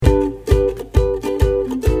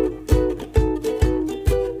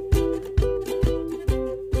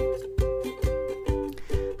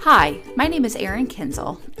Hi, my name is Erin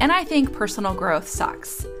Kinzel, and I think personal growth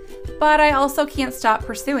sucks. But I also can't stop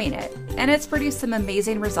pursuing it, and it's produced some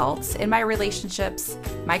amazing results in my relationships,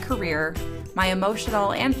 my career, my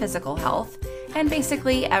emotional and physical health, and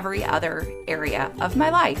basically every other area of my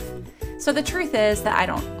life. So the truth is that I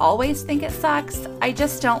don't always think it sucks, I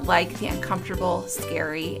just don't like the uncomfortable,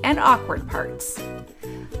 scary, and awkward parts.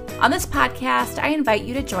 On this podcast, I invite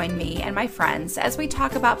you to join me and my friends as we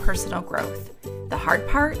talk about personal growth, the hard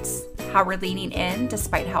parts, how we're leaning in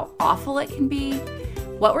despite how awful it can be,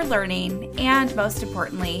 what we're learning, and most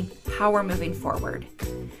importantly, how we're moving forward.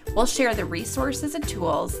 We'll share the resources and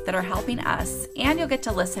tools that are helping us, and you'll get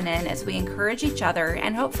to listen in as we encourage each other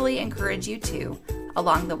and hopefully encourage you too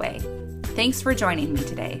along the way. Thanks for joining me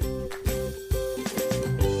today.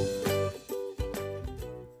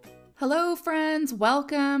 Hello, friends.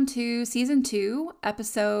 Welcome to Season 2,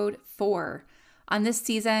 Episode 4. On this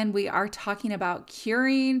season, we are talking about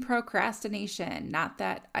curing procrastination. Not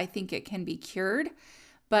that I think it can be cured,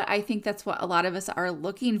 but I think that's what a lot of us are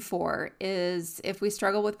looking for, is if we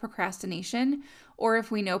struggle with procrastination, or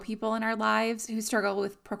if we know people in our lives who struggle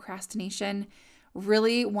with procrastination,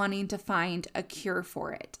 really wanting to find a cure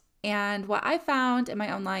for it. And what I found in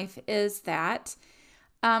my own life is that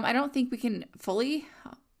I don't think we can fully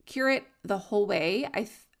cure it the whole way.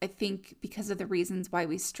 I think because of the reasons why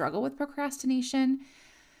we struggle with procrastination,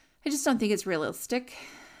 I just don't think it's realistic.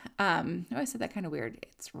 I said that kind of weird.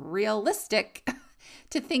 It's realistic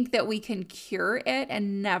to think that we can cure it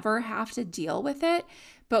and never have to deal with it,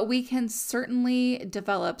 but we can certainly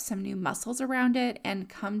develop some new muscles around it and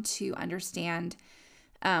come to understand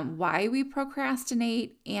why we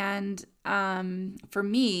procrastinate. And for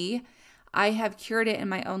me, I have cured it in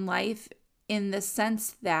my own life in the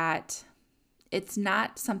sense that it's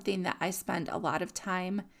not something that I spend a lot of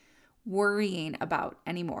time worrying about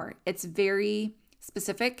anymore. It's very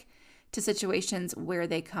specific to situations where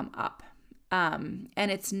they come up. And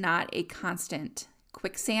it's not a constant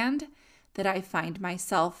quicksand that I find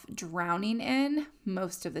myself drowning in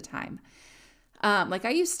most of the time, like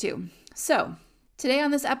I used to. So today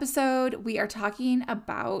on this episode, we are talking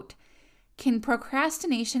about, can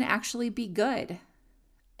procrastination actually be good?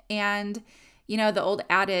 And you know, the old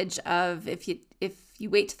adage of if you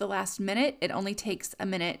wait to the last minute, it only takes a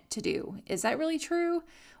minute to do. Is that really true?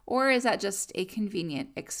 Or is that just a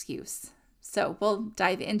convenient excuse? So we'll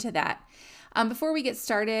dive into that. Before we get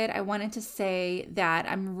started, I wanted to say that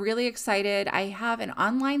I'm really excited. I have an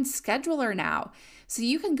online scheduler now. So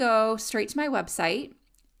you can go straight to my website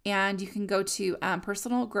and you can go to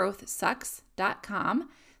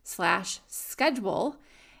personalgrowthsucks.com/schedule.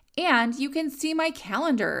 And you can see my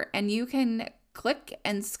calendar and you can click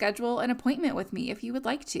and schedule an appointment with me if you would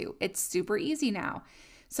like to. It's super easy now.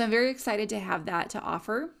 So I'm very excited to have that to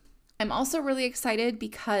offer. I'm also really excited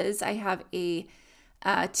because I have a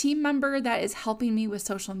team member that is helping me with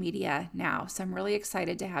social media now. So I'm really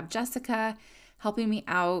excited to have Jessica helping me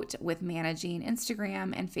out with managing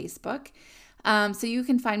Instagram and Facebook. So you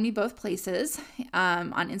can find me both places.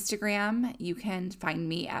 On Instagram, you can find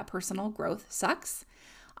me at Personal Growth Sucks.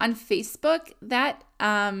 On Facebook, that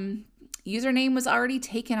username was already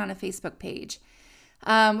taken on a Facebook page,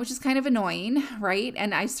 which is kind of annoying, right?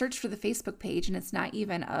 And I searched for the Facebook page and it's not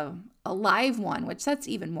even a live one, which that's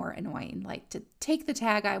even more annoying. Like, to take the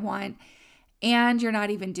tag I want and you're not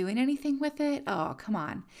even doing anything with it. Oh, come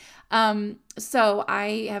on. So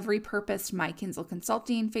I have repurposed my Kinzel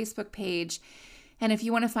Consulting Facebook page. And if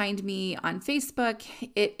you want to find me on Facebook,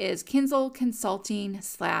 it is Kinzel Consulting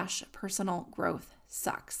 /Personal Growth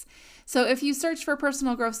Sucks. So if you search for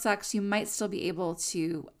Personal Growth Sucks, you might still be able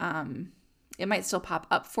to, it might still pop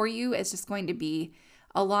up for you. It's just going to be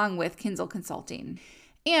along with Kinzel Consulting.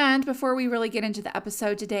 And before we really get into the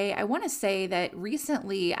episode today, I want to say that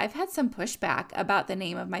recently I've had some pushback about the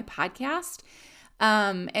name of my podcast,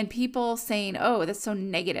 and people saying, oh, that's so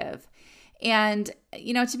negative. And,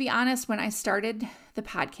 you know, to be honest, when I started the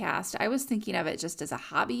podcast, I was thinking of it just as a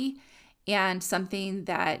hobby and something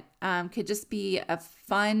that could just be a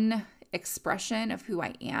fun expression of who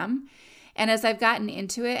I am. And as I've gotten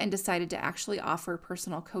into it and decided to actually offer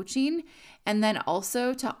personal coaching, and then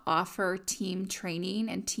also to offer team training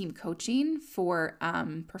and team coaching for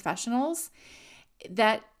professionals,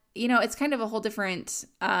 that, you know, it's kind of a whole different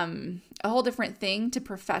thing to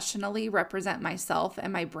professionally represent myself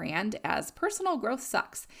and my brand as Personal Growth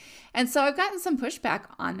Sucks. And so I've gotten some pushback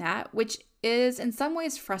on that, which is in some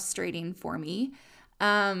ways frustrating for me,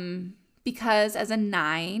 because as an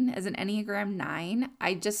Enneagram 9,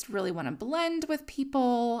 I just really want to blend with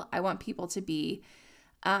people. I want people to be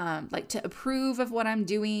to approve of what I'm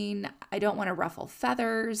doing. I don't want to ruffle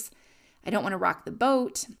feathers. I don't want to rock the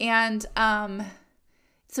boat. And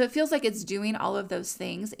so it feels like it's doing all of those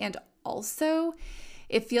things. And also,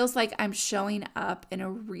 it feels like I'm showing up in a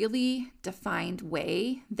really defined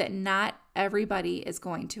way that not everybody is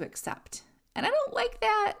going to accept. And I don't like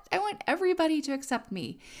that. I want everybody to accept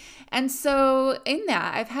me. And so in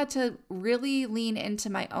that, I've had to really lean into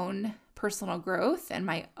my own personal growth and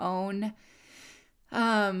my own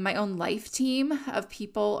life team of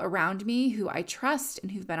people around me who I trust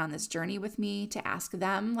and who've been on this journey with me, to ask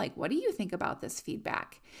them, like, what do you think about this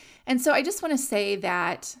feedback? And so I just want to say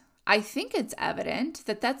that I think it's evident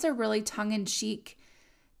that that's a really tongue-in-cheek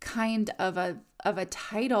kind of a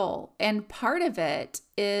title. And part of it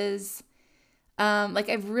is like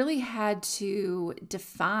I've really had to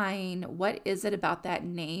define, what is it about that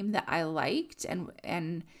name that I liked,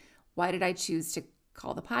 and why did I choose to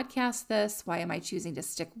call the podcast this? Why am I choosing to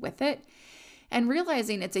stick with it? And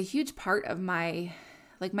realizing it's a huge part of my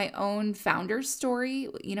own founder story.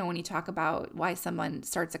 You know, when you talk about why someone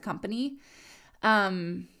starts a company,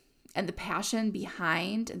 and the passion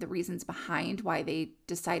behind, the reasons behind why they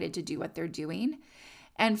decided to do what they're doing.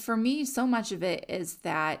 And for me, so much of it is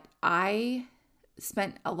that I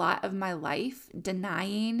spent a lot of my life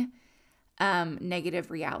denying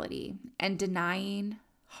negative reality and denying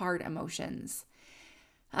hard emotions,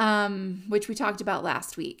 which we talked about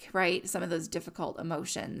last week, right? Some of those difficult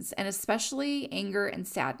emotions, and especially anger and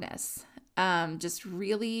sadness. Just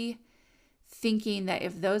really thinking that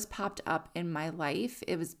if those popped up in my life,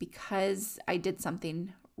 it was because I did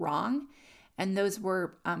something wrong, and those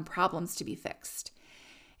were problems to be fixed.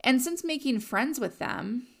 And since making friends with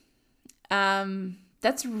them, that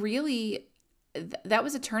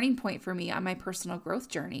was a turning point for me on my personal growth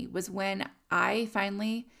journey, was when I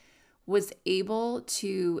finally was able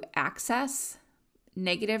to access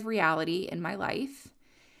negative reality in my life,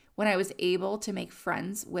 when I was able to make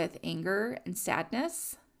friends with anger and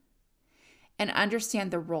sadness and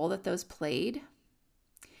understand the role that those played.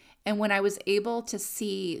 And when I was able to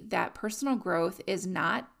see that personal growth is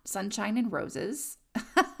not sunshine and roses.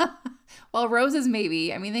 Well, roses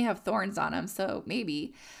maybe. I mean, they have thorns on them, so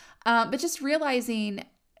maybe. But just realizing,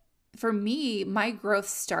 for me, my growth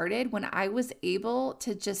started when I was able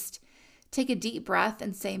to just take a deep breath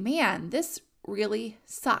and say, man, this really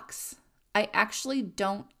sucks. I actually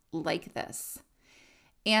don't like this.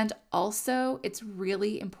 And also, it's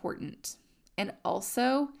really important. And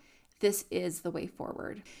also, this is the way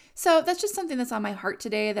forward. So that's just something that's on my heart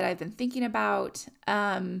today that I've been thinking about,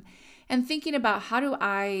 and thinking about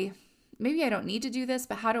maybe I don't need to do this,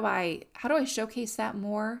 but how do I showcase that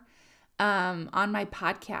more on my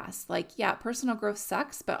podcast? Like, yeah, personal growth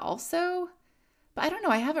sucks, but I don't know,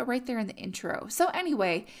 I have it right there in the intro. So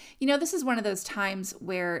anyway, this is one of those times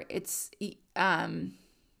where I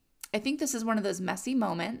think this is one of those messy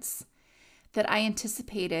moments that I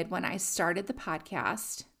anticipated when I started the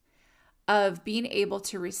podcast, of being able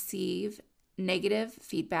to receive negative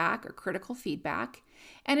feedback or critical feedback.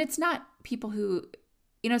 And it's not people who,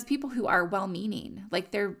 it's people who are well-meaning,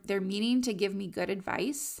 like they're meaning to give me good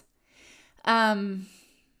advice. And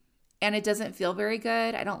it doesn't feel very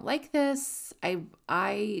good. I don't like this.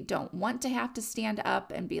 I don't want to have to stand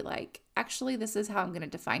up and be like, actually, this is how I'm going to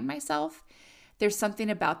define myself. There's something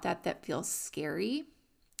about that feels scary.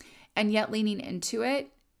 And yet leaning into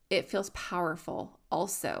it, it feels powerful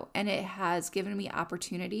also. And it has given me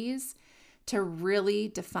opportunities to really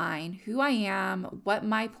define who I am, what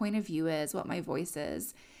my point of view is, what my voice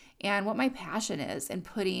is, and what my passion is in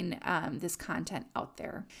putting this content out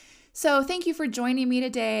there. So thank you for joining me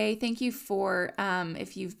today. Thank you for,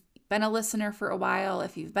 if you've been a listener for a while,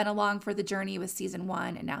 if you've been along for the journey with season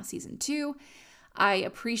 1 and now season 2, I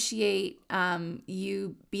appreciate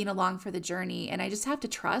you being along for the journey. And I just have to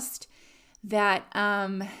trust that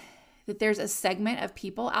that there's a segment of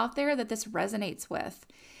people out there that this resonates with.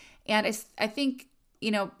 And I think,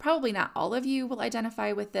 probably not all of you will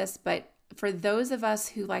identify with this, but for those of us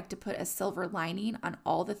who like to put a silver lining on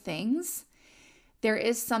all the things, there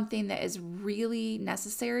is something that is really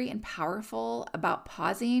necessary and powerful about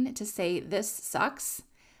pausing to say, this sucks.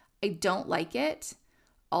 I don't like it.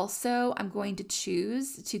 Also, I'm going to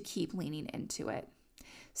choose to keep leaning into it.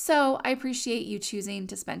 So I appreciate you choosing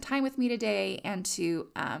to spend time with me today and to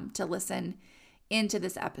listen into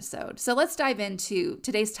this episode. So let's dive into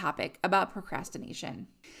today's topic about procrastination.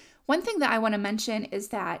 One thing that I want to mention is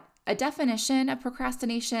that a definition of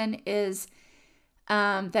procrastination is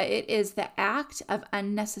that it is the act of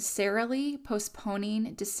unnecessarily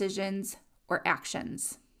postponing decisions or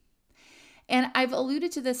actions. And I've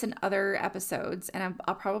alluded to this in other episodes, and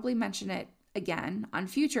I'll probably mention it again on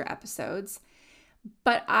future episodes.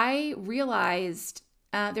 But I realized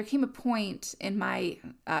there came a point in my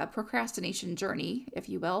procrastination journey, if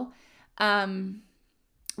you will,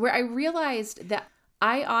 where I realized that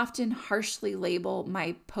I often harshly label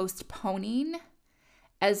my postponing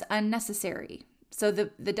as unnecessary. So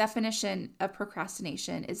the definition of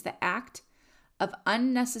procrastination is the act of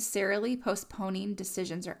unnecessarily postponing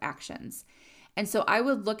decisions or actions. And so I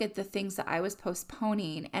would look at the things that I was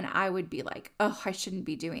postponing and I would be like, oh, I shouldn't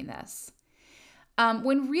be doing this.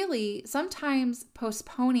 When really, sometimes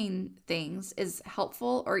postponing things is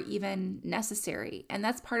helpful or even necessary. And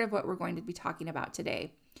that's part of what we're going to be talking about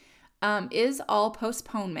today. Is all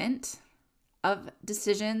postponement of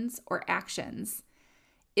decisions or actions,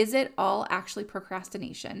 is it all actually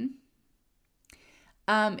procrastination?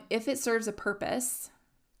 If it serves a purpose,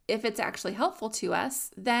 if it's actually helpful to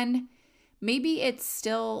us, then maybe it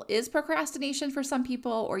still is procrastination for some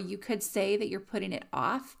people, or you could say that you're putting it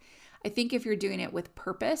off. I think if you're doing it with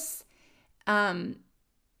purpose,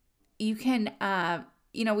 you can,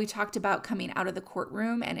 we talked about coming out of the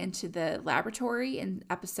courtroom and into the laboratory in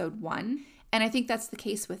episode 1. And I think that's the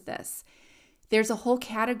case with this. There's a whole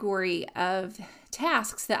category of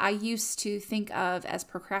tasks that I used to think of as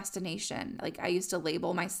procrastination. Like I used to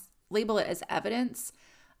label it as evidence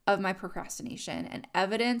of my procrastination and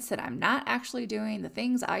evidence that I'm not actually doing the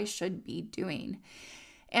things I should be doing.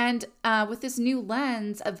 And with this new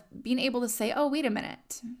lens of being able to say, oh, wait a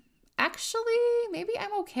minute, actually, maybe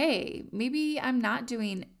I'm okay. Maybe I'm not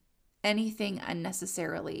doing anything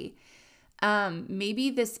unnecessarily. Maybe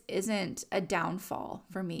this isn't a downfall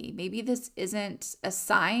for me. Maybe this isn't a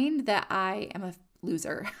sign that I am a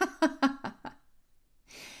loser.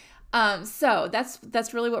 So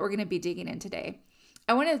that's really what we're going to be digging in today.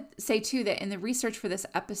 I want to say too that in the research for this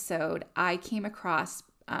episode, I came across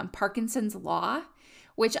Parkinson's law,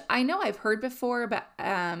 which I know I've heard before, but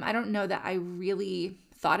I don't know that I really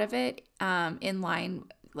thought of it thought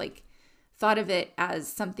of it as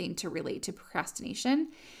something to relate to procrastination.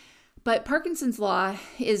 But Parkinson's law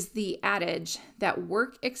is the adage that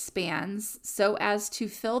work expands so as to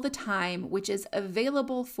fill the time which is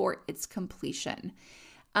available for its completion.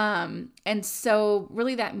 And so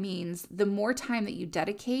really that means the more time that you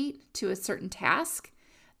dedicate to a certain task,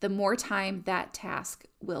 the more time that task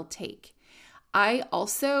will take. I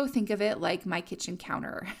also think of it like my kitchen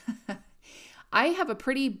counter. I have a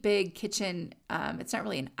pretty big kitchen. It's not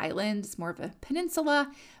really an island. It's more of a peninsula,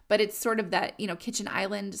 but it's sort of that, kitchen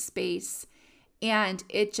island space. And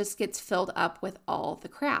it just gets filled up with all the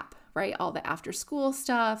crap, right? All the after school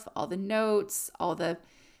stuff, all the notes, all the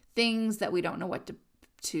things that we don't know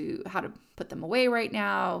how to put them away right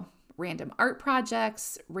now, random art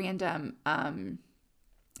projects, random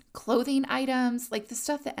clothing items, like the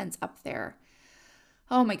stuff that ends up there.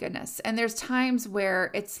 Oh my goodness. And there's times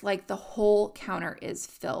where it's like the whole counter is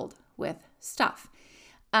filled with stuff.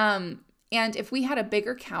 And if we had a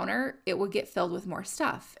bigger counter, it would get filled with more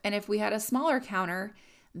stuff. And if we had a smaller counter,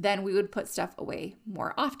 then we would put stuff away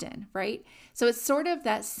more often, right? So it's sort of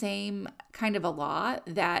that same kind of a law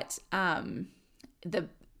that the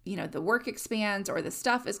work expands, or the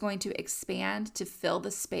stuff is going to expand to fill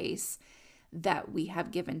the space that we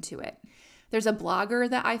have given to it. There's a blogger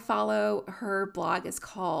that I follow. Her blog is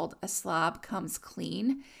called A Slob Comes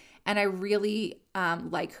Clean. And I really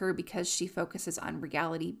like her because she focuses on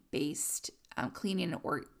reality-based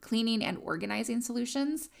cleaning and organizing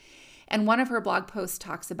solutions. And one of her blog posts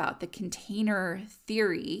talks about the container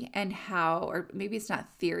theory and how, or maybe it's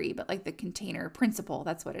not theory, but like the container principle,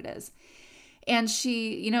 that's what it is. And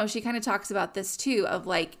she kind of talks about this too, of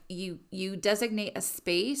like you designate a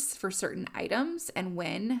space for certain items, and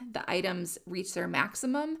when the items reach their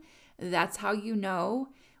maximum, that's how you know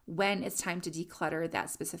when it's time to declutter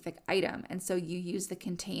that specific item. And so you use the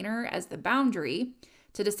container as the boundary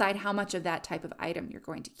to decide how much of that type of item you're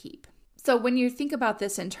going to keep. So when you think about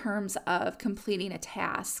this in terms of completing a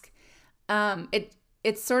task,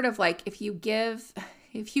 it's sort of like if you give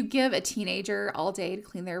a teenager all day to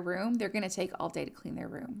clean their room, they're going to take all day to clean their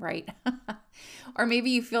room, right? Or maybe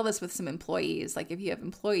you feel this with some employees. Like if you have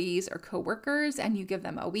employees or coworkers and you give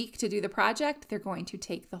them a week to do the project, they're going to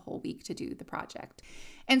take the whole week to do the project.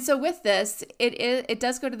 And so with this, it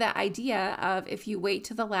does go to that idea of if you wait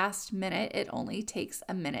to the last minute, it only takes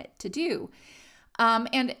a minute to do.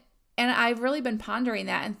 And I've really been pondering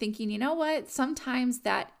that and thinking, you know what? Sometimes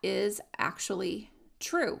that is actually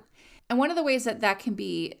true. And one of the ways that can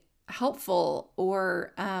be helpful,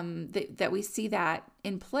 or that we see that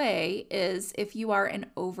in play, is if you are an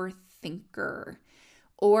overthinker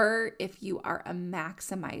or if you are a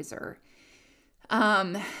maximizer.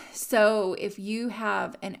 So if you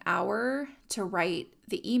have an hour to write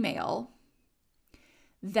the email,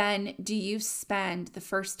 then do you spend the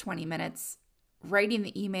first 20 minutes writing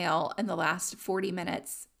the email and the last 40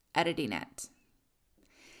 minutes editing it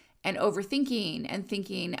and overthinking and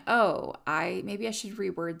thinking, oh, maybe I should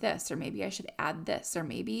reword this, or maybe I should add this, or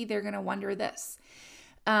maybe they're going to wonder this.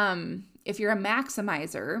 If you're a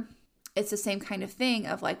maximizer, it's the same kind of thing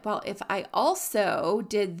of like, well, if I also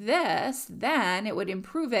did this, then it would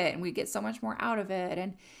improve it and we'd get so much more out of it.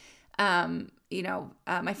 And,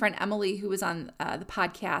 my friend Emily, who was on the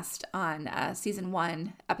podcast on season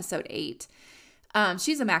 1, episode 8,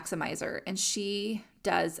 she's a maximizer and she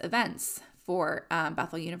does events for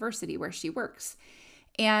Bethel University where she works.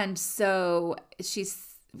 And so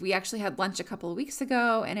we actually had lunch a couple of weeks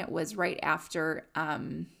ago, and it was right after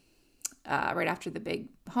the big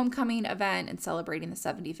homecoming event and celebrating the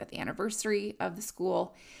 75th anniversary of the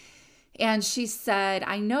school. And she said,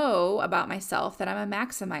 I know about myself that I'm a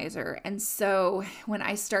maximizer. And so when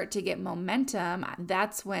I start to get momentum,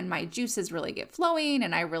 that's when my juices really get flowing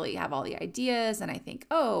and I really have all the ideas. And I think,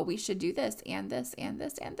 oh, we should do this and this and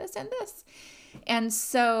this and this and this. And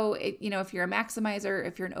so, if you're a maximizer,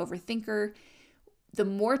 if you're an overthinker, the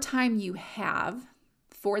more time you have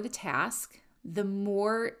for the task, the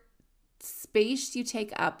more space you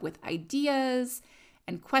take up with ideas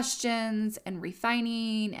and questions and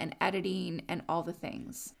refining and editing and all the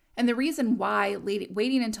things. And the reason why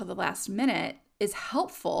waiting until the last minute is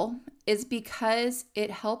helpful is because it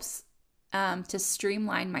helps to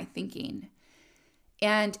streamline my thinking.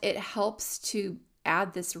 And it helps to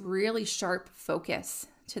add this really sharp focus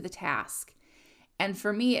to the task. And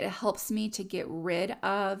for me, it helps me to get rid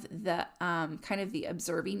of the kind of the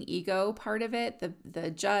observing ego part of it,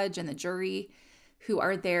 the judge and the jury who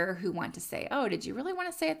are there who want to say, oh, did you really want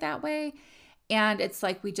to say it that way? And it's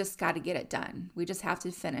like, we just got to get it done. We just have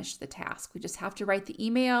to finish the task. We just have to write the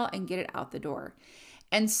email and get it out the door.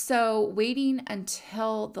 And so waiting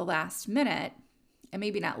until the last minute, and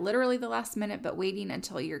maybe not literally the last minute, but waiting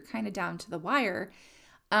until you're kind of down to the wire,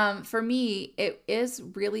 for me, it is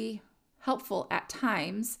really helpful at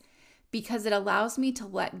times because it allows me to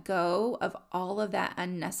let go of all of that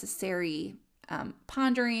unnecessary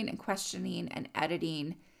pondering and questioning and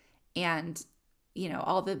editing and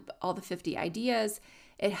all the 50 ideas.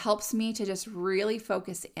 It helps me to just really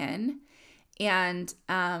focus in and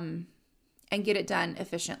get it done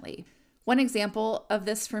efficiently. One example of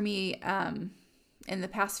this for me in the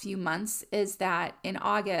past few months is that in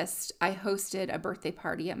August I hosted a birthday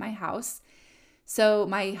party at my house. So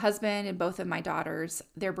my husband and both of my daughters,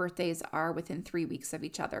 their birthdays are within 3 weeks of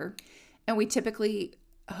each other. And we typically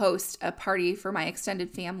host a party for my extended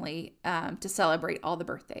family to celebrate all the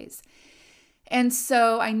birthdays. And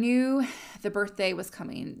so I knew the birthday was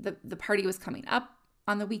coming, the party was coming up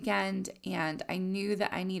on the weekend, and I knew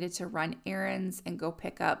that I needed to run errands and go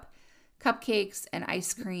pick up cupcakes and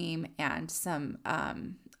ice cream and some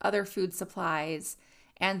other food supplies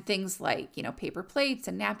and things like, paper plates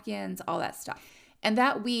and napkins, all that stuff. And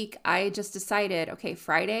that week, I just decided, okay,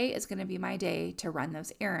 Friday is going to be my day to run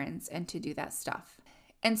those errands and to do that stuff.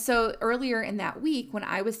 And so earlier in that week, when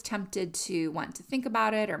I was tempted to want to think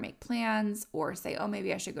about it or make plans or say, oh,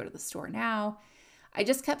 maybe I should go to the store now, I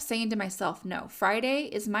just kept saying to myself, no, Friday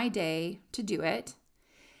is my day to do it.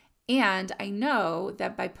 And I know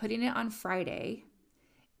that by putting it on Friday,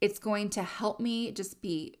 it's going to help me just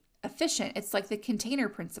be efficient. It's like the container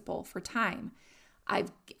principle for time.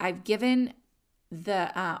 I've given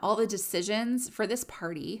all the decisions for this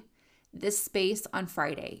party this space on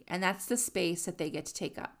Friday, and that's the space that they get to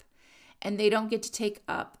take up. And they don't get to take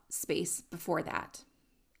up space before that.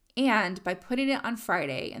 And by putting it on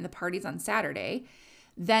Friday and the party's on Saturday,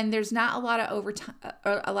 then there's not a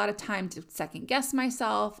lot of time to second guess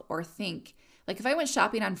myself or think. Like if I went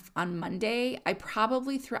shopping on Monday, I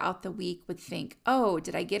probably throughout the week would think, oh,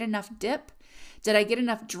 did I get enough dip? Did I get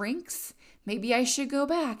enough drinks? Maybe I should go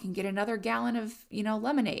back and get another gallon of,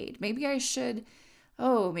 lemonade. Maybe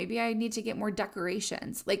I need to get more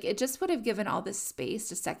decorations. Like it just would have given all this space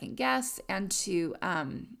to second guess and to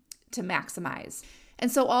maximize.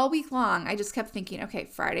 And so all week long, I just kept thinking, okay,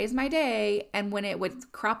 Friday's my day. And when it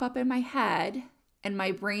would crop up in my head and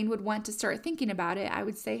my brain would want to start thinking about it, I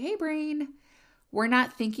would say, hey, brain, we're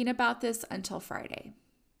not thinking about this until Friday.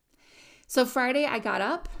 So Friday, I got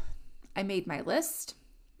up, I made my list,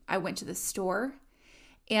 I went to the store,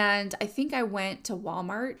 and I think I went to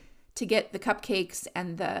Walmart to get the cupcakes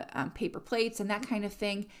and the paper plates and that kind of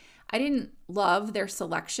thing. I didn't love their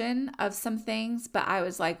selection of some things, but I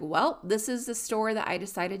was like, well, this is the store that I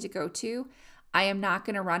decided to go to. I am not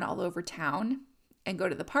going to run all over town and go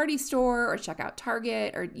to the party store or check out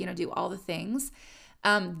Target or, do all the things.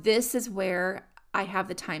 This is where I have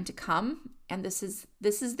the time to come and this is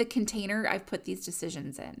the container I've put these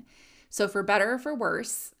decisions in. So for better or for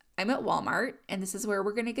worse, I'm at Walmart, and this is where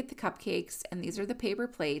we're going to get the cupcakes, and these are the paper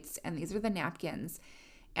plates, and these are the napkins,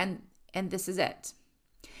 and this is it.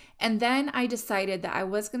 And then I decided that I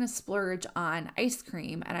was going to splurge on ice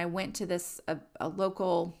cream, and I went to a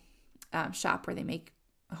local shop where they make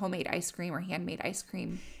homemade ice cream or handmade ice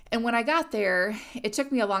cream. And when I got there, it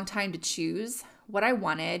took me a long time to choose what I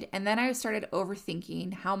wanted, and then I started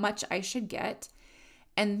overthinking how much I should get.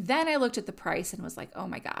 And then I looked at the price and was like, oh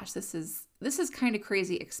my gosh, this is kind of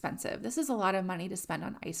crazy expensive. This is a lot of money to spend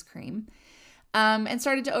on ice cream. And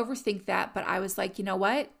started to overthink that. But I was like, you know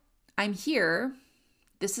what? I'm here.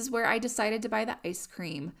 This is where I decided to buy the ice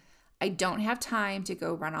cream. I don't have time to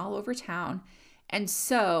go run all over town. And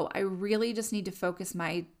so I really just need to focus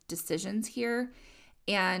my decisions here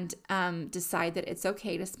and decide that it's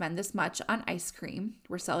okay to spend this much on ice cream.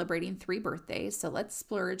 We're celebrating 3 birthdays, so let's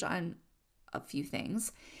splurge on a few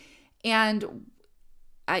things. And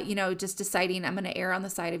just deciding I'm going to err on the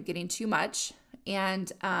side of getting too much,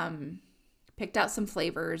 and picked out some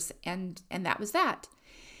flavors, and that was that.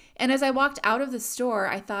 And as I walked out of the store,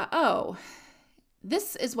 I thought, oh,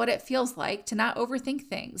 this is what it feels like to not overthink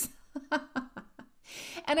things.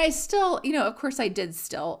 And I still, of course I did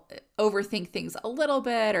still overthink things a little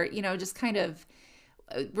bit, or, just kind of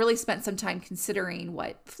really spent some time considering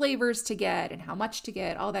what flavors to get and how much to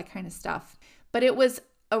get, all that kind of stuff. But it was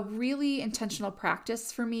a really intentional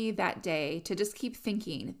practice for me that day to just keep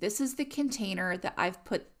thinking, this is the container that I've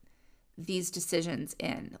put these decisions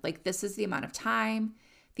in. Like, this is the amount of time.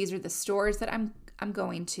 These are the stores that I'm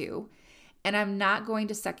going to, and I'm not going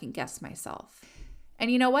to second guess myself. And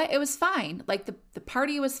you know what? It was fine. Like the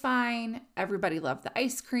party was fine. Everybody loved the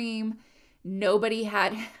ice cream. Nobody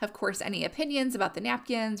had, of course, any opinions about the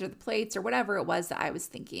napkins or the plates or whatever it was that I was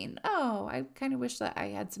thinking, oh, I kind of wish that I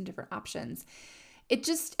had some different options. It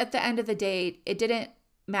just, at the end of the day, it didn't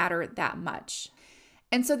matter that much.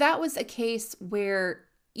 And so that was a case where,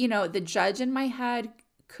 the judge in my head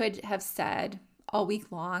could have said all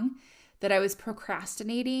week long that I was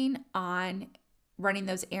procrastinating on running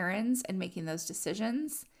those errands and making those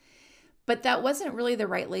decisions. But that wasn't really the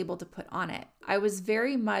right label to put on it. I was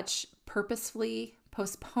very much purposefully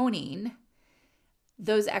postponing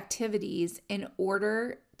those activities in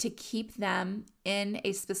order to keep them in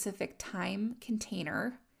a specific time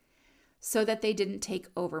container so that they didn't take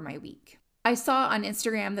over my week. I saw on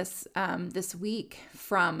Instagram this week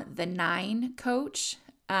from the 9 coach.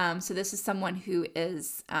 So this is someone who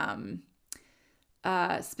is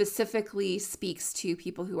specifically speaks to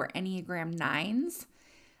people who are Enneagram 9s,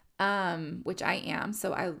 which I am.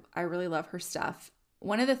 So I really love her stuff.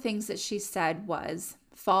 One of the things that she said was,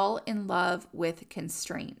 fall in love with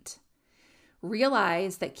constraint.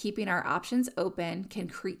 Realize that keeping our options open can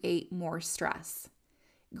create more stress.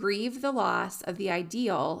 Grieve the loss of the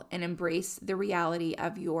ideal and embrace the reality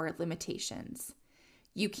of your limitations.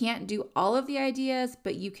 You can't do all of the ideas,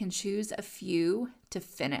 but you can choose a few to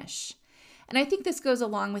finish. And I think this goes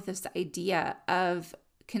along with this idea of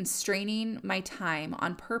constraining my time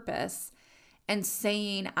on purpose and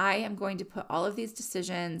saying, I am going to put all of these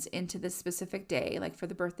decisions into this specific day, like for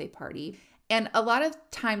the birthday party. And a lot of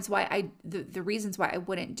times the reasons why I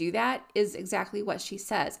wouldn't do that is exactly what she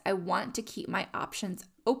says. I want to keep my options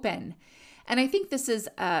open. And I think this is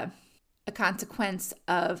a consequence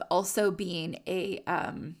of also being a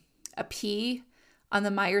P on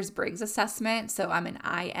the Myers-Briggs assessment. So I'm an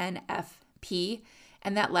INFP.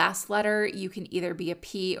 And that last letter, you can either be a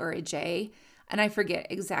P or a J. And I forget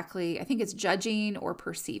exactly, I think it's judging or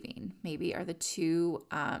perceiving, maybe are the two,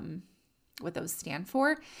 what those stand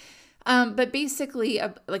for. But basically,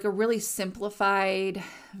 a really simplified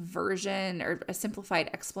version or a simplified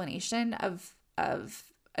explanation of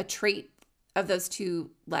a trait of those 2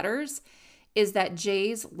 letters is that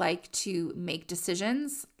J's like to make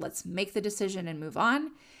decisions. Let's make the decision and move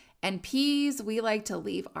on. And P's, we like to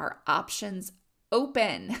leave our options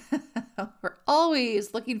open. We're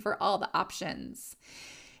always looking for all the options.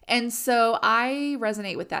 And so I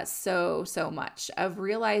resonate with that so much, of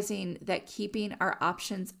realizing that keeping our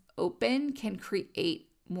options open can create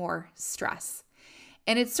more stress.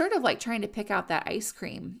 And it's sort of like trying to pick out that ice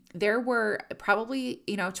cream. There were probably,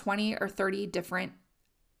 20 or 30 different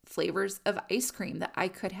flavors of ice cream that I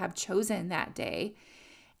could have chosen that day.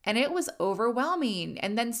 And it was overwhelming.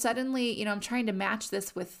 And then suddenly, I'm trying to match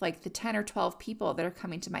this with like the 10 or 12 people that are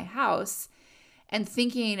coming to my house and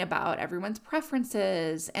thinking about everyone's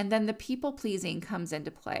preferences. And then the people pleasing comes into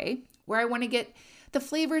play, where I want to get the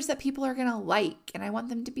flavors that people are going to like. And I want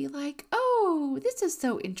them to be like, oh, this is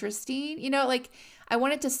so interesting. I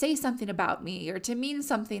want it to say something about me or to mean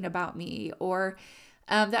something about me, or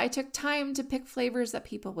that I took time to pick flavors that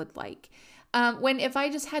people would like. If I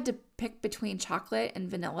just had to pick between chocolate and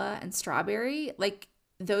vanilla and strawberry, like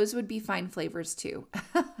those would be fine flavors too.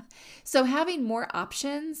 So having more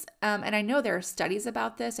options, and I know there are studies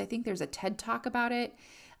about this. I think there's a TED Talk about it.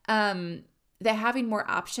 That having more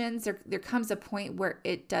options, there comes a point where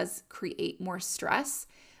it does create more stress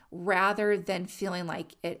rather than feeling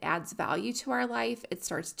like it adds value to our life. It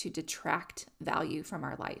starts to detract value from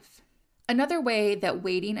our life. Another way that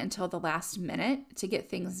waiting until the last minute to get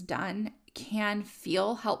things done can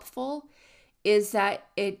feel helpful is that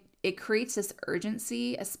it creates this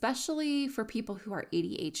urgency, especially for people who are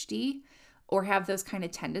ADHD or have those kind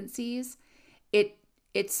of tendencies.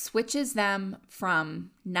 It switches them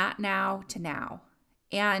from not now to now.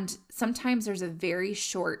 And sometimes there's a very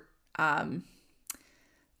short line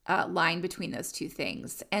between those two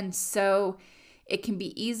things. And so it can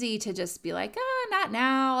be easy to just be like, not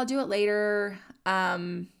now, I'll do it later.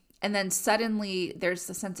 And then suddenly there's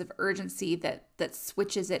a sense of urgency that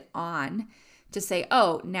switches it on to say,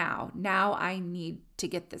 oh, now I need to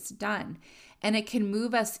get this done. And it can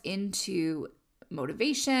move us into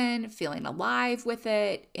motivation, feeling alive with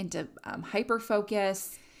it, into hyper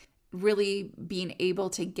focus, really being able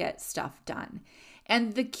to get stuff done.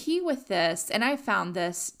 And the key with this, and I found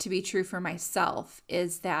this to be true for myself,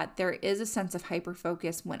 is that there is a sense of hyper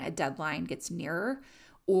focus when a deadline gets nearer,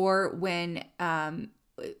 or when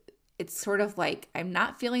it's sort of like I'm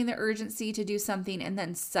not feeling the urgency to do something, and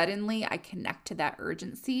then suddenly I connect to that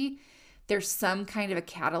urgency. There's some kind of a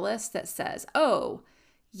catalyst that says, oh,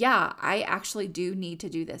 yeah, I actually do need to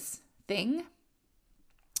do this thing.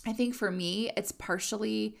 I think for me, it's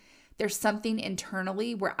partially there's something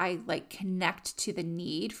internally where I like connect to the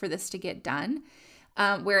need for this to get done.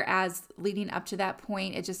 Whereas leading up to that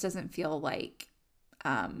point, it just doesn't feel like,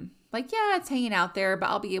 yeah, it's hanging out there, but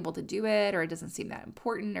I'll be able to do it, or it doesn't seem that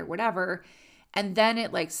important or whatever. And then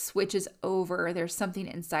it like switches over. There's something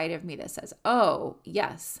inside of me that says, oh,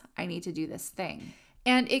 yes, I need to do this thing.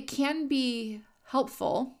 And it can be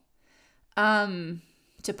helpful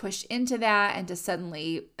to push into that and to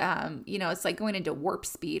suddenly, it's like going into warp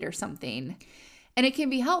speed or something. And it can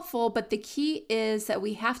be helpful, but the key is that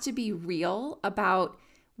we have to be real about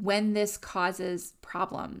when this causes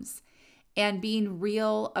problems and being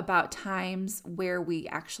real about times where we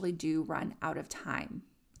actually do run out of time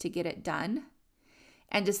to get it done,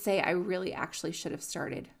 and to say, I really actually should have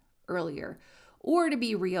started earlier, or to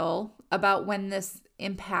be real about when this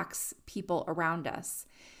impacts people around us.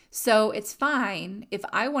 So it's fine if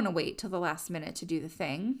I want to wait till the last minute to do the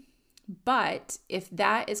thing, but if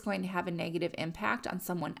that is going to have a negative impact on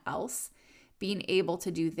someone else being able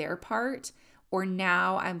to do their part, or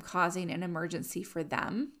now I'm causing an emergency for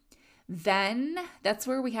them, then that's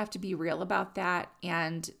where we have to be real about that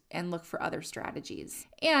and look for other strategies.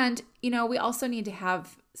 And, we also need to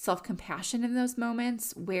have self-compassion in those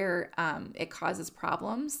moments where it causes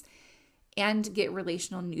problems, and get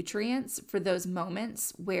relational nutrients for those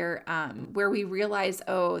moments where we realize,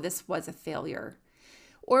 oh, this was a failure,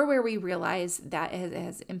 or where we realize that it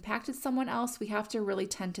has impacted someone else. We have to really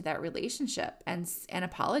tend to that relationship and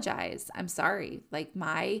apologize. I'm sorry, like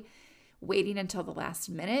my waiting until the last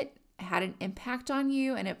minute had an impact on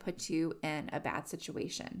you and it put you in a bad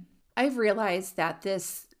situation. I've realized that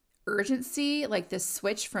this urgency, like this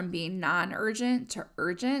switch from being non-urgent to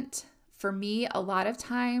urgent, for me, a lot of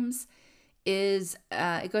times is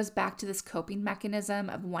it goes back to this coping mechanism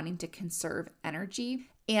of wanting to conserve energy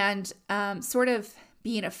and sort of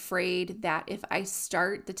being afraid that if I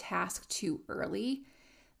start the task too early,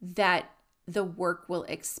 that the work will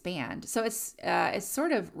expand. So it's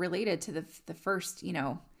sort of related to the first,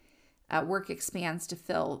 work expands to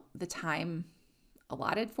fill the time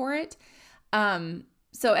allotted for it.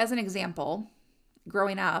 So as an example,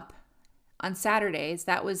 growing up on Saturdays,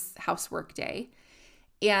 that was housework day.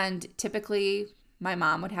 And typically my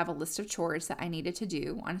mom would have a list of chores that I needed to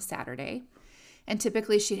do on a Saturday. And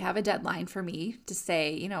typically she'd have a deadline for me to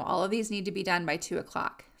say, all of these need to be done by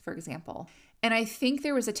 2:00, for example. And I think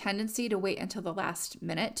there was a tendency to wait until the last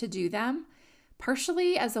minute to do them,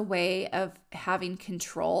 partially as a way of having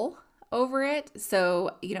control over it.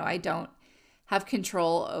 So, I don't have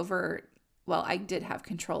control over, well, I did have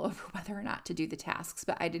control over whether or not to do the tasks,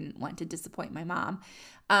 but I didn't want to disappoint my mom.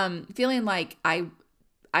 Feeling like I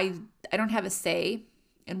don't have a say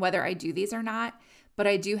in whether I do these or not, but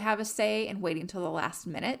I do have a say in waiting till the last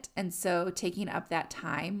minute. And so taking up that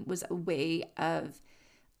time was a way of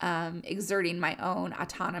exerting my own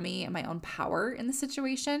autonomy and my own power in the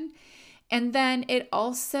situation. And then it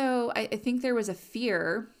also, I think there was a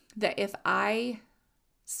fear that if I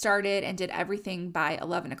started and did everything by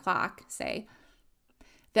 11 o'clock, say,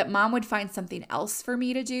 that mom would find something else for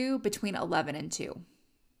me to do between 11 and 2,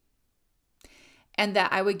 and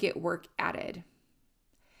that I would get work added.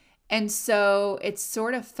 And so it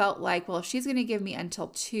sort of felt like, well, if she's going to give me until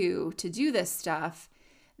 2 to do this stuff,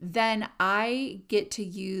 then I get to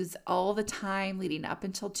use all the time leading up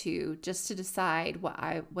until 2 just to decide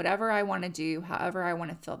whatever I want to do, however I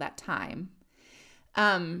want to fill that time.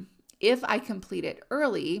 If I complete it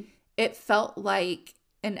early, it felt like,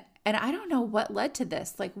 and I don't know what led to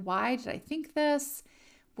this. Like, why did I think this?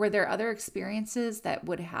 Were there other experiences that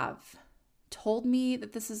would have told me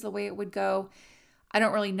that this is the way it would go? I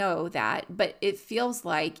don't really know that, but it feels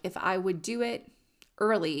like if I would do it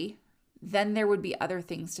early, then there would be other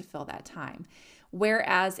things to fill that time.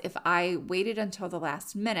 Whereas if I waited until the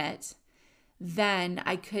last minute, then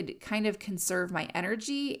I could kind of conserve my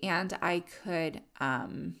energy and I could,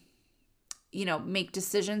 make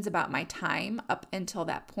decisions about my time up until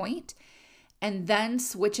that point, and then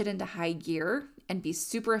switch it into high gear and be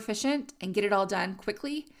super efficient and get it all done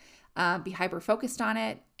quickly. Be hyper-focused on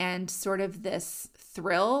it, and sort of this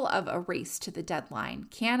thrill of a race to the deadline.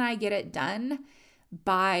 Can I get it done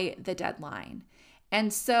by the deadline?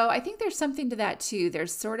 And so I think there's something to that too.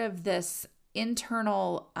 There's sort of this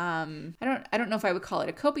internal, I don't know if I would call it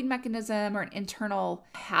a coping mechanism or an internal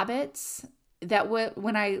habits that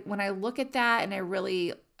when I look at that and I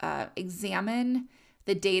really examine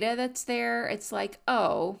the data that's there, it's like,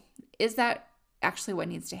 oh, is that actually what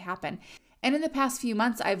needs to happen? And in the past few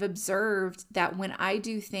months, I've observed that when I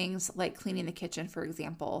do things like cleaning the kitchen, for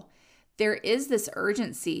example, there is this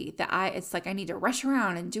urgency that it's like I need to rush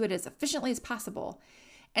around and do it as efficiently as possible.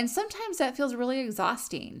 And sometimes that feels really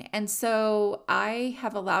exhausting. And so I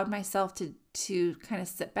have allowed myself to kind of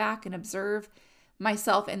sit back and observe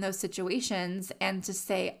myself in those situations and to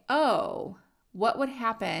say, oh, what would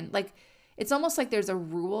happen? Like, it's almost like there's a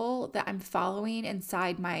rule that I'm following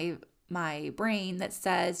inside my brain that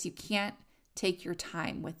says you can't take your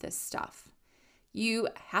time with this stuff. You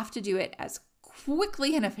have to do it as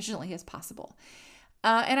quickly and efficiently as possible.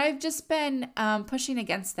 And I've just been pushing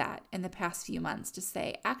against that in the past few months to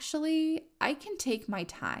say, actually, I can take my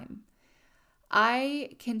time.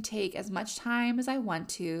 I can take as much time as I want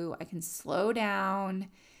to. I can slow down.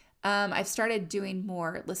 I've started doing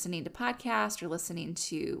more listening to podcasts or listening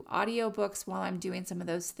to audiobooks while I'm doing some of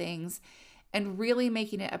those things, and really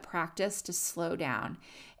making it a practice to slow down.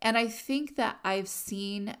 And I think that I've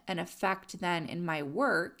seen an effect then in my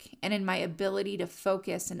work and in my ability to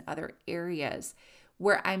focus in other areas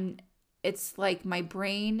where it's like my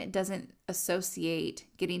brain doesn't associate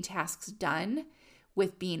getting tasks done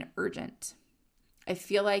with being urgent. I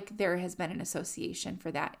feel like there has been an association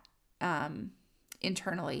for that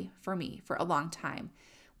internally for me for a long time.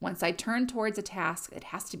 Once I turn towards a task, it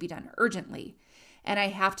has to be done urgently. And I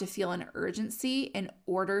have to feel an urgency in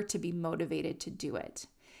order to be motivated to do it.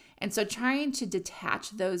 And so trying to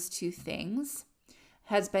detach those two things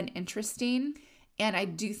has been interesting. And I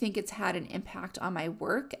do think it's had an impact on my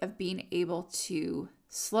work of being able to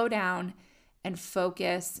slow down and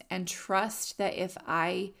focus and trust that if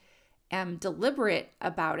I am deliberate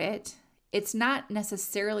about it, it's not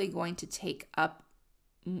necessarily going to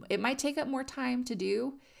it might take up more time to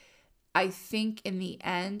do. I think in the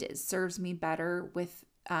end, it serves me better with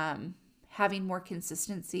having more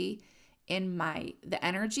consistency in the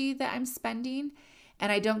energy that I'm spending.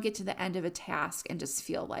 And I don't get to the end of a task and just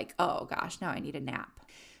feel like, oh gosh, now I need a nap.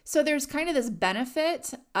 So there's kind of this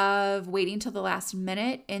benefit of waiting till the last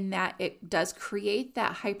minute in that it does create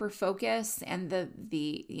that hyper focus and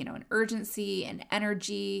the an urgency and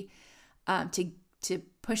energy to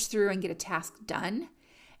push through and get a task done.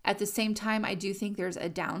 At the same time, I do think there's a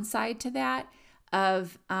downside to that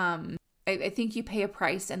of I think you pay a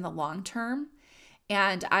price in the long term.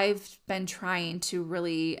 And I've been trying to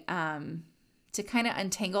really to kind of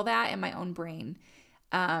untangle that in my own brain.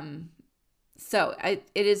 So it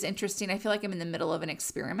is interesting. I feel like I'm in the middle of an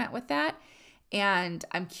experiment with that. And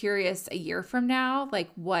I'm curious a year from now, like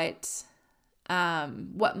what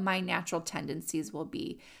my natural tendencies will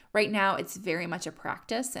be. Right now, it's very much a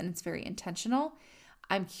practice and it's very intentional.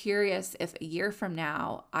 I'm curious if a year from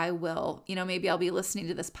now I will, maybe I'll be listening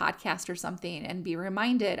to this podcast or something and be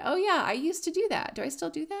reminded, oh yeah, I used to do that. Do I still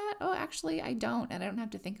do that? Oh, actually I don't. And I don't have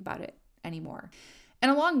to think about it anymore.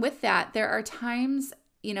 And along with that, there are times,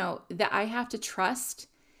 that I have to trust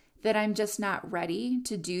that I'm just not ready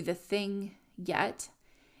to do the thing yet.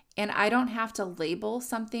 And I don't have to label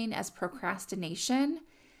something as procrastination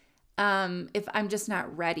if I'm just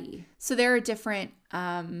not ready. So there are different,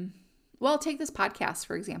 take this podcast,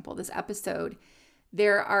 for example, this episode.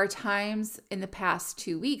 There are times in the past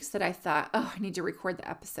 2 weeks that I thought, oh, I need to record the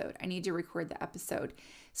episode. I need to record the episode.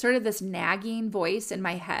 Sort of this nagging voice in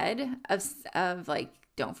my head of like,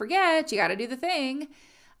 don't forget, you got to do the thing.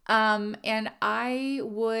 And I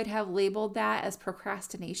would have labeled that as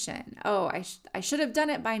procrastination. Oh, I should have done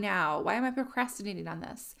it by now. Why am I procrastinating on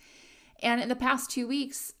this? And in the past 2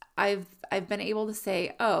 weeks, I've been able to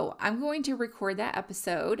say, oh, I'm going to record that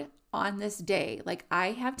episode on this day. Like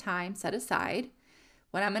I have time set aside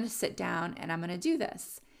when I'm going to sit down and I'm going to do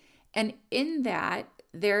this. And in that,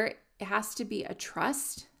 there has to be a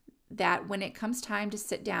trust that when it comes time to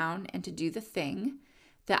sit down and to do the thing,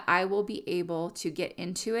 that I will be able to get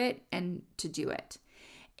into it and to do it.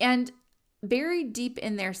 And buried deep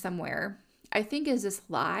in there somewhere, I think is this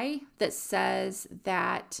lie that says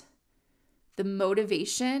that the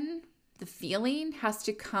motivation, the feeling has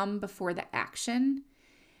to come before the action.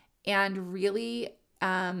 And really,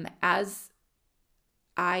 as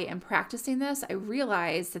I am practicing this, I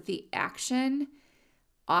realize that the action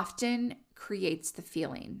often creates the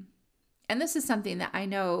feeling. And this is something that I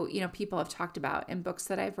know, people have talked about in books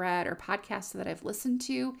that I've read or podcasts that I've listened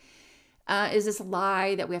to, is this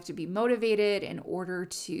lie that we have to be motivated in order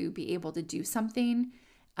to be able to do something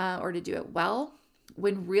or to do it well,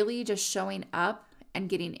 when really just showing up and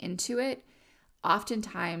getting into it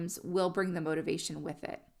oftentimes will bring the motivation with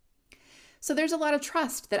it. So there's a lot of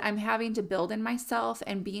trust that I'm having to build in myself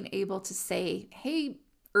and being able to say, hey,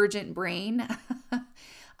 urgent brain,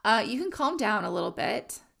 you can calm down a little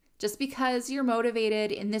bit. Just because you're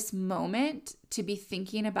motivated in this moment to be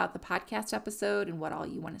thinking about the podcast episode and what all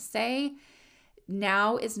you want to say,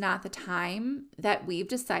 now is not the time that we've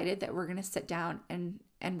decided that we're going to sit down and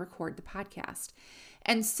record the podcast.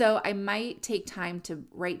 And so I might take time to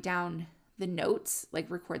write down the notes, like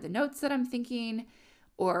record the notes that I'm thinking,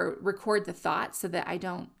 or record the thoughts so that I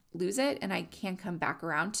don't lose it and I can come back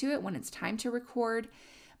around to it when it's time to record.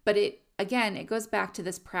 But it goes back to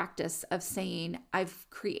this practice of saying, I've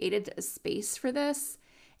created a space for this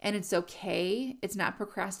and it's okay. It's not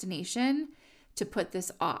procrastination to put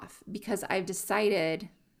this off because I've decided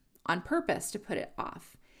on purpose to put it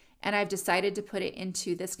off. And I've decided to put it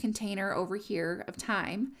into this container over here of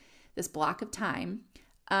time, this block of time,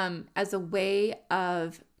 as a way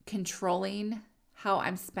of controlling how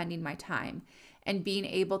I'm spending my time and being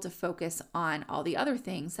able to focus on all the other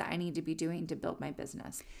things that I need to be doing to build my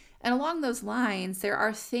business. And along those lines, there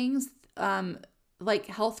are things like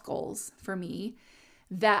health goals for me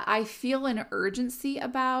that I feel an urgency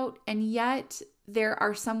about, and yet there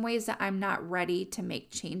are some ways that I'm not ready to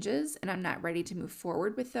make changes and I'm not ready to move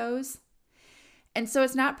forward with those. And so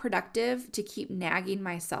it's not productive to keep nagging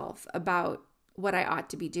myself about what I ought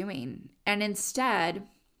to be doing. And instead,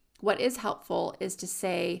 what is helpful is to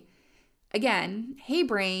say, again, hey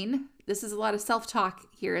brain, this is a lot of self-talk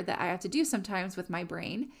here that I have to do sometimes with my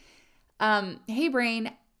brain. Hey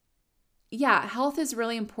brain, yeah, health is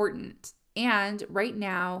really important. And right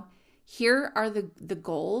now, here are the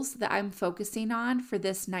goals that I'm focusing on for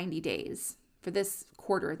this 90 days, for this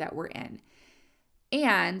quarter that we're in.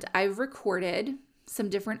 And I've recorded some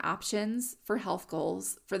different options for health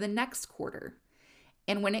goals for the next quarter.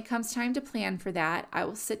 And when it comes time to plan for that, I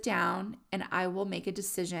will sit down and I will make a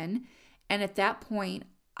decision. And at that point,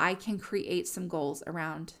 I can create some goals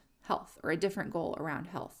around health or a different goal around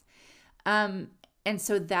health. And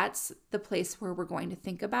so that's the place where we're going to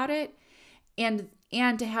think about it. And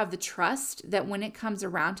to have the trust that when it comes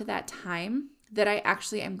around to that time, that I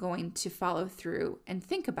actually am going to follow through and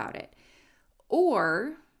think about it.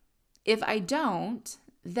 Or if I don't,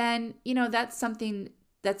 then, that's something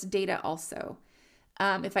that's data also.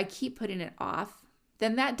 If I keep putting it off,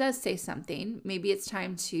 then that does say something. Maybe it's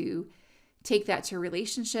time to take that to a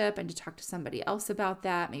relationship and to talk to somebody else about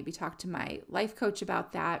that. Maybe talk to my life coach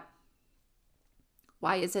about that.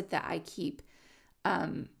 Why is it that I keep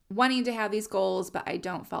wanting to have these goals, but I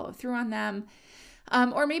don't follow through on them?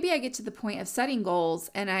 Or maybe I get to the point of setting goals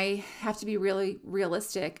and I have to be really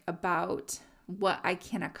realistic about what I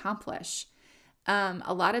can accomplish.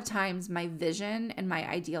 A lot of times my vision and my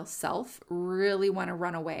ideal self really want to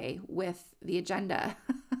run away with the agenda.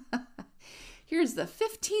 Here's the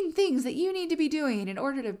 15 things that you need to be doing in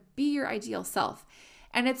order to be your ideal self.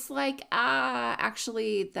 And it's like,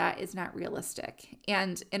 actually, that is not realistic.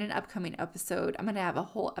 And in an upcoming episode, I'm going to have a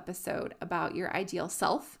whole episode about your ideal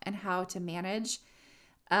self and how to manage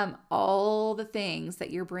all the things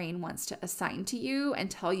that your brain wants to assign to you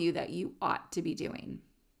and tell you that you ought to be doing.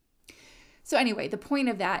 So anyway, the point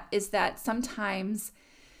of that is that sometimes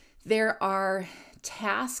there are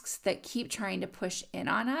tasks that keep trying to push in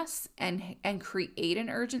on us and create an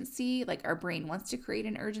urgency, like our brain wants to create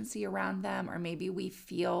an urgency around them, or maybe we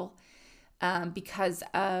feel because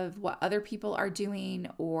of what other people are doing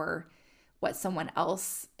or what someone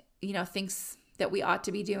else, thinks that we ought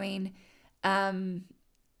to be doing.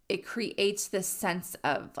 It creates this sense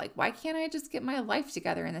of like, why can't I just get my life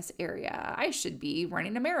together in this area? I should be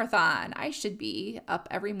running a marathon. I should be up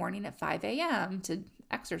every morning at 5 a.m. to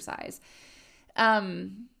exercise.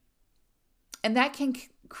 And that can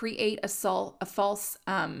create a false,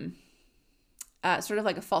 sort of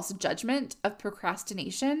like a false judgment of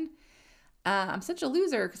procrastination. I'm such a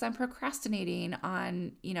loser because I'm procrastinating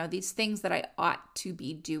on, these things that I ought to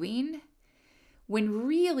be doing. When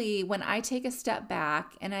really, when I take a step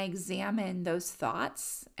back and I examine those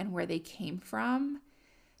thoughts and where they came from,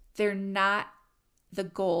 they're not the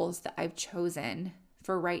goals that I've chosen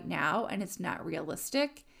for right now, and it's not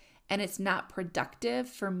realistic, and it's not productive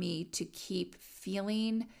for me to keep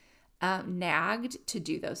feeling nagged to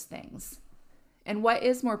do those things. And what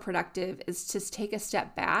is more productive is to take a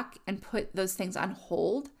step back and put those things on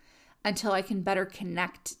hold until I can better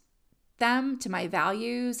connect them to my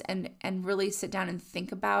values and really sit down and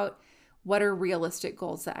think about what are realistic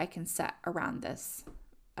goals that I can set around this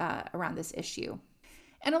issue.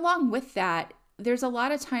 And along with that, there's a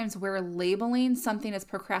lot of times where labeling something as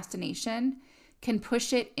procrastination can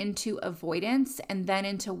push it into avoidance and then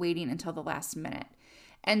into waiting until the last minute.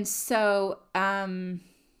 And so, where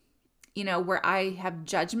I have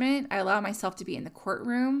judgment, I allow myself to be in the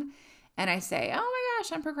courtroom and I say, oh my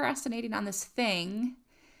gosh, I'm procrastinating on this thing.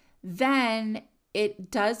 Then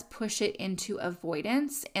it does push it into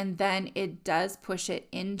avoidance, and then it does push it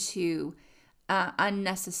into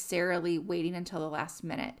unnecessarily waiting until the last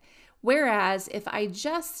minute. Whereas if I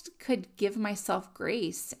just could give myself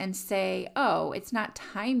grace and say, oh, it's not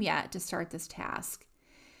time yet to start this task,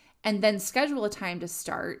 and then schedule a time to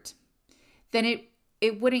start, then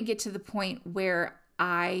it wouldn't get to the point where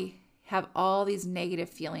I have all these negative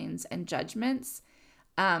feelings and judgments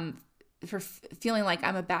for feeling like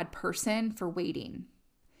I'm a bad person for waiting.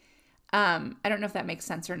 I don't know if that makes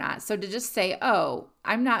sense or not. So to just say, oh,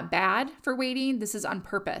 I'm not bad for waiting. This is on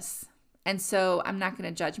purpose. And so I'm not going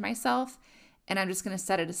to judge myself and I'm just going to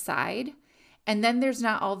set it aside. And then there's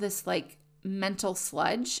not all this like mental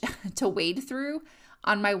sludge to wade through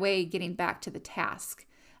on my way getting back to the task.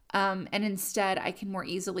 And instead I can more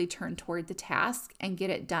easily turn toward the task and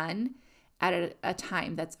get it done at a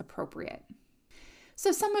time that's appropriate.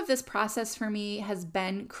 So some of this process for me has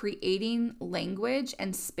been creating language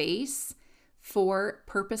and space for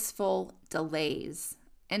purposeful delays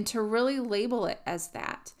and to really label it as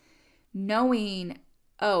that. Knowing,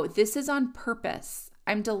 oh, this is on purpose.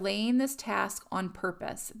 I'm delaying this task on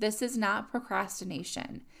purpose. This is not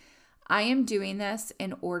procrastination. I am doing this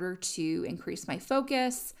in order to increase my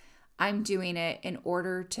focus. I'm doing it in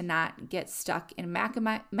order to not get stuck in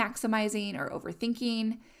maximizing or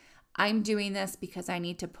overthinking. I'm doing this because I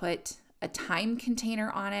need to put a time container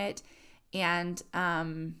on it, and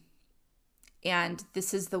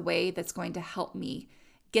this is the way that's going to help me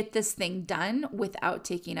get this thing done without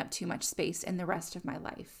taking up too much space in the rest of my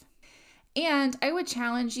life. And I would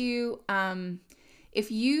challenge you, if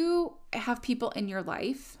you have people in your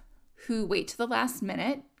life who wait to the last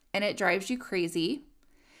minute and it drives you crazy,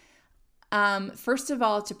 first of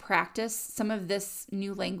all, to practice some of this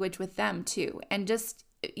new language with them too, and just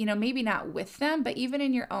maybe not with them, but even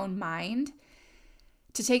in your own mind,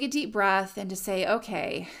 to take a deep breath and to say,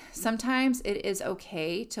 okay, sometimes it is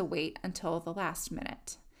okay to wait until the last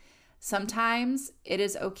minute. Sometimes it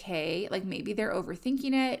is okay, like maybe they're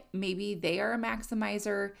overthinking it, maybe they are a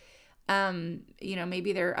maximizer,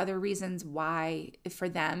 maybe there are other reasons why for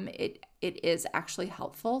them it is actually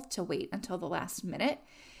helpful to wait until the last minute.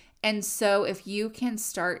 And so if you can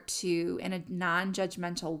start to, in a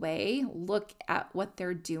non-judgmental way, look at what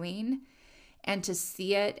they're doing and to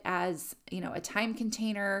see it as, a time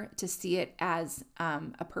container, to see it as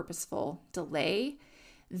a purposeful delay,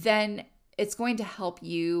 then it's going to help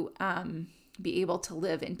you be able to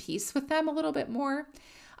live in peace with them a little bit more.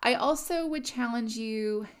 I also would challenge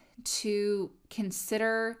you to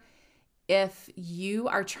consider if you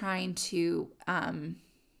are trying to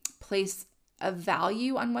place a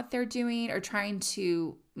value on what they're doing, or trying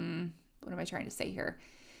to, what am I trying to say here?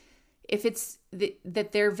 If it's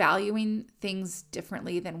that they're valuing things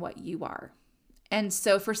differently than what you are. And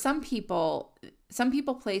so for some people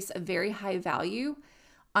place a very high value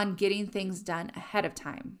on getting things done ahead of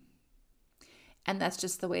time. And that's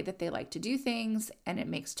just the way that they like to do things, and it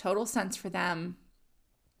makes total sense for them.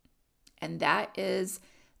 And that is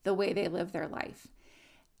the way they live their life.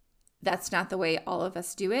 That's not the way all of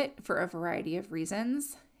us do it for a variety of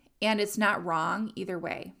reasons. And it's not wrong either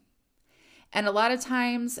way. And a lot of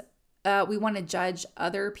times we want to judge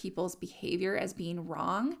other people's behavior as being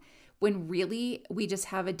wrong when really we just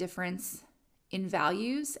have a difference in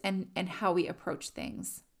values and how we approach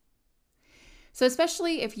things. So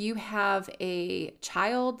especially if you have a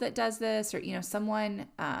child that does this, or someone,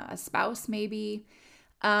 a spouse maybe,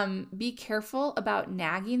 be careful about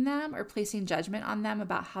nagging them or placing judgment on them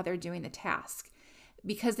about how they're doing the task,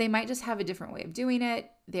 because they might just have a different way of doing it.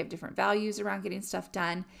 They have different values around getting stuff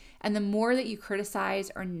done. And the more that you criticize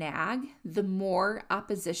or nag, the more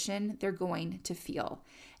opposition they're going to feel.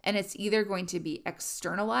 And it's either going to be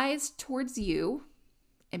externalized towards you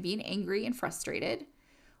and being angry and frustrated,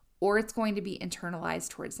 or it's going to be internalized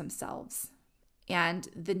towards themselves. And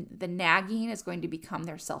the nagging is going to become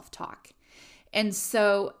their self-talk. And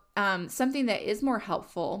so something that is more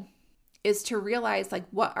helpful is to realize, like,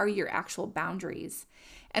 what are your actual boundaries?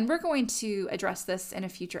 And we're going to address this in a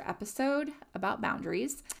future episode about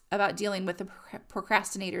boundaries, about dealing with the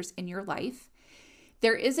procrastinators in your life.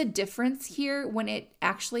 There is a difference here when it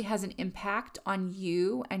actually has an impact on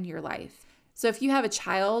you and your life. So if you have a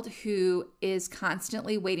child who is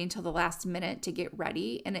constantly waiting till the last minute to get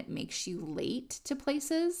ready and it makes you late to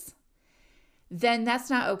places, then that's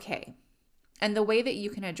not okay. And the way that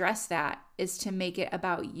you can address that is to make it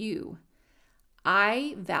about you.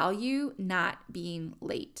 I value not being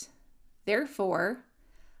late. Therefore,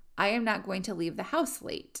 I am not going to leave the house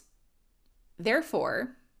late.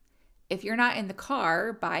 Therefore, if you're not in the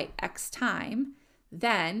car by X time,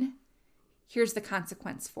 then here's the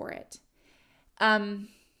consequence for it. And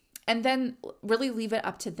then really leave it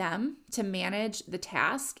up to them to manage the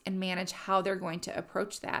task and manage how they're going to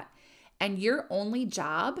approach that. And your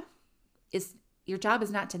job is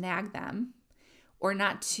not to nag them or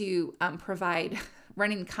not to provide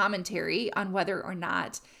running commentary on whether or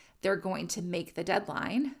not they're going to make the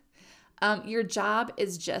deadline. Your job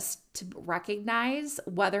is just to recognize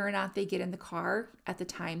whether or not they get in the car at the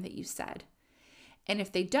time that you said. And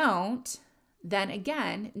if they don't, then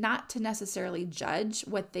again, not to necessarily judge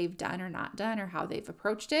what they've done or not done or how they've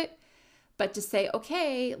approached it, but to say,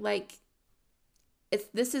 okay, like,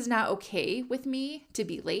 this is not okay with me to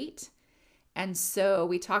be late. And so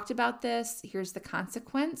we talked about this. Here's the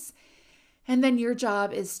consequence. And then your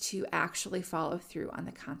job is to actually follow through on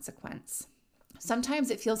the consequence.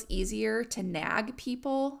 Sometimes it feels easier to nag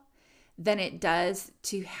people than it does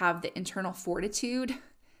to have the internal fortitude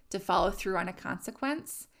to follow through on a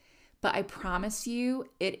consequence. But I promise you,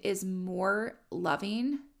 it is more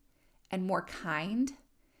loving and more kind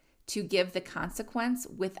to give the consequence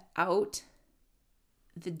without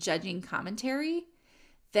the judging commentary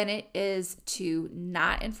than it is to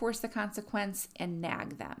not enforce the consequence and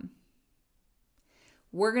nag them.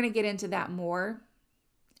 We're going to get into that more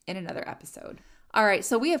in another episode. All right,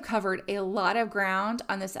 so we have covered a lot of ground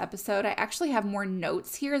on this episode. I actually have more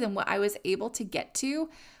notes here than what I was able to get to.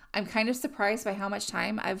 I'm kind of surprised by how much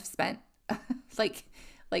time I've spent, like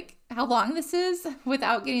how long this is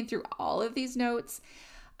without getting through all of these notes.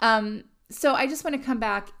 So I just want to come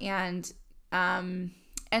back and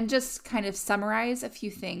just kind of summarize a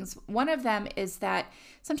few things. One of them is that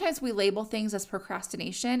sometimes we label things as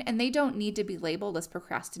procrastination, and they don't need to be labeled as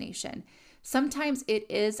procrastination. Sometimes it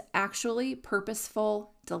is actually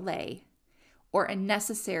purposeful delay or a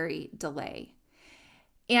necessary delay.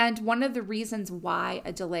 And one of the reasons why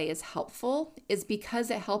a delay is helpful is because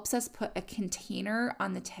it helps us put a container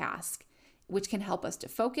on the task, which can help us to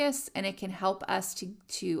focus, and it can help us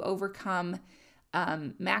to overcome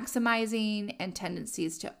maximizing and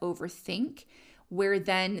tendencies to overthink, where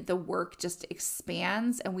then the work just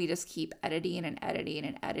expands and we just keep editing and editing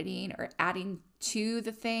and editing or adding to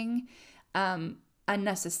the thing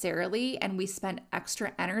unnecessarily. And we spend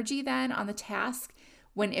extra energy then on the task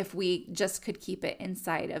when if we just could keep it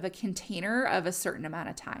inside of a container of a certain amount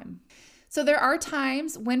of time. So there are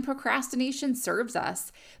times when procrastination serves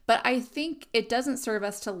us, but I think it doesn't serve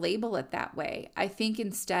us to label it that way. I think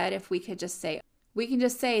instead, if we can just say,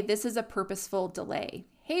 this is a purposeful delay.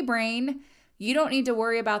 Hey, brain, you don't need to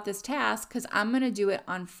worry about this task because I'm going to do it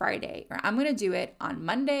on Friday, or I'm going to do it on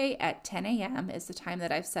Monday at 10 a.m. is the time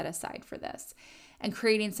that I've set aside for this. And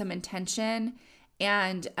creating some intention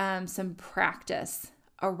and some practice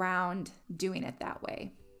around doing it that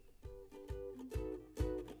way.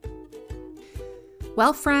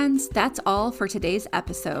 Well, friends, that's all for today's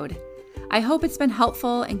episode. I hope it's been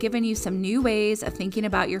helpful and given you some new ways of thinking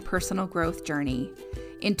about your personal growth journey.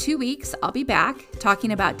 In 2 weeks, I'll be back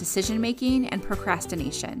talking about decision-making and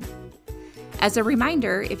procrastination. As a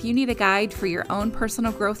reminder, if you need a guide for your own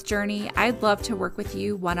personal growth journey, I'd love to work with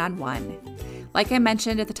you one-on-one. Like I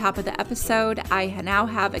mentioned at the top of the episode, I now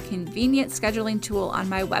have a convenient scheduling tool on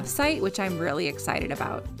my website, which I'm really excited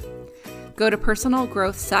about. Go to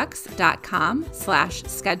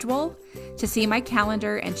personalgrowthsucks.com/schedule to see my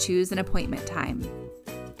calendar and choose an appointment time.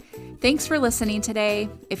 Thanks for listening today.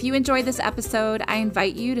 If you enjoyed this episode, I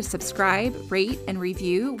invite you to subscribe, rate, and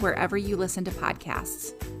review wherever you listen to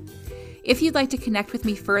podcasts. If you'd like to connect with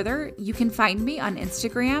me further, you can find me on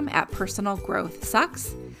Instagram at Personal Growth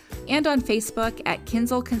Sucks and on Facebook at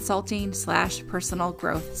Kinzel Consulting /Personal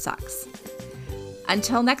Growth Sucks.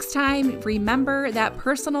 Until next time, remember that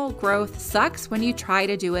personal growth sucks when you try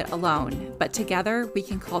to do it alone, but together we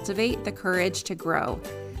can cultivate the courage to grow.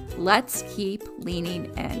 Let's keep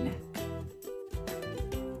leaning in.